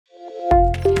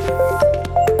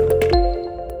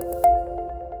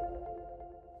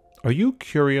Are you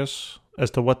curious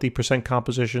as to what the percent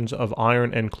compositions of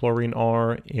iron and chlorine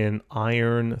are in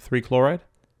iron 3 chloride?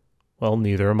 Well,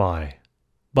 neither am I.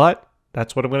 But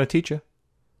that's what I'm going to teach you.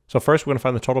 So first we're going to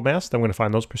find the total mass, then we're going to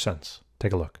find those percents.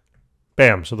 Take a look.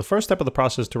 Bam! So the first step of the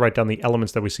process is to write down the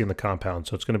elements that we see in the compound.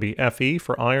 So it's going to be Fe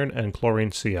for iron and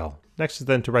chlorine Cl. Next is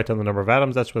then to write down the number of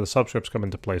atoms. That's where the subscripts come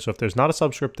into play. So if there's not a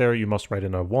subscript there, you must write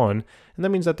in a 1, and that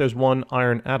means that there's 1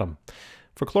 iron atom.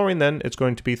 For chlorine then, it's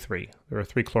going to be 3. There are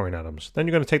 3 chlorine atoms. Then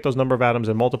you're going to take those number of atoms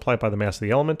and multiply it by the mass of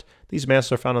the element. These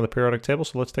masses are found on the periodic table,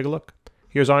 so let's take a look.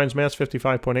 Here's iron's mass,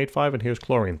 55.85, and here's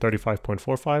chlorine,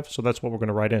 35.45, so that's what we're going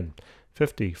to write in.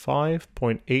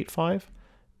 55.85,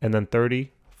 and then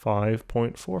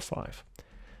 35.45.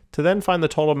 To then find the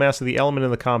total mass of the element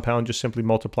in the compound, just simply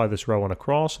multiply this row and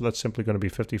across, so that's simply going to be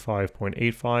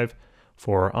 55.85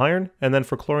 for iron, and then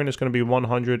for chlorine it's going to be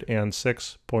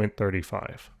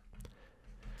 106.35.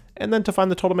 And then to find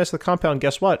the total mass of the compound,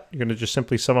 guess what? You're going to just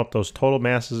simply sum up those total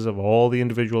masses of all the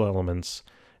individual elements.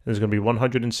 And it's going to be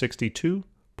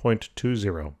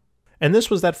 162.20. And this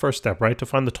was that first step, right? To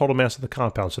find the total mass of the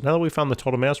compound. So now that we found the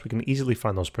total mass, we can easily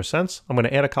find those percents. I'm going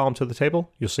to add a column to the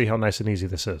table. You'll see how nice and easy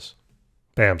this is.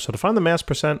 Bam. So to find the mass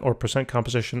percent or percent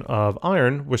composition of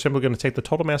iron, we're simply going to take the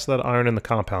total mass of that iron in the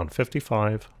compound,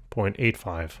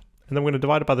 55.85. And then we're going to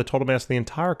divide it by the total mass of the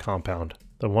entire compound,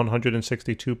 the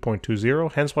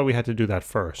 162.20, hence why we had to do that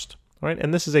first. All right,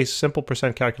 and this is a simple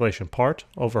percent calculation, part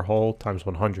over whole times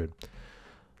 100.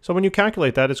 So when you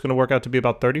calculate that, it's going to work out to be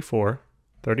about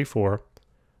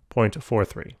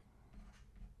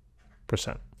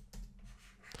 34.43%.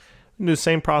 Do the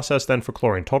same process then for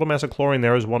chlorine. Total mass of chlorine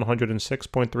there is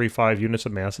 106.35 units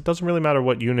of mass. It doesn't really matter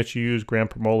what units you use, gram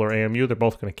per mole or AMU, they're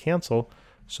both going to cancel.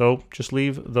 So just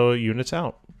leave the units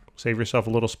out. Save yourself a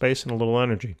little space and a little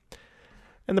energy.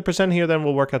 And the percent here then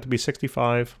will work out to be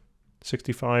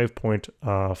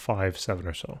 65.57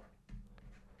 or so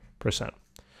percent.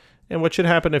 And what should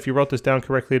happen if you wrote this down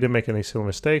correctly, didn't make any silly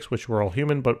mistakes, which we're all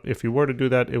human, but if you were to do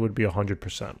that, it would be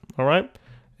 100%. All right?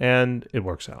 And it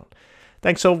works out.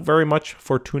 Thanks so very much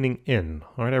for tuning in.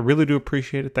 All right, I really do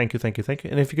appreciate it. Thank you, thank you, thank you.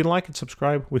 And if you can like and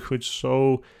subscribe, we would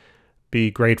so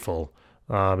be grateful.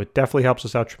 It definitely helps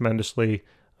us out tremendously.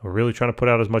 We're really trying to put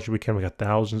out as much as we can. We got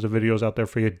thousands of videos out there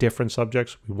for you, different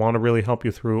subjects. We want to really help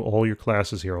you through all your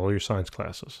classes here, all your science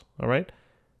classes. All right?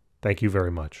 Thank you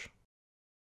very much.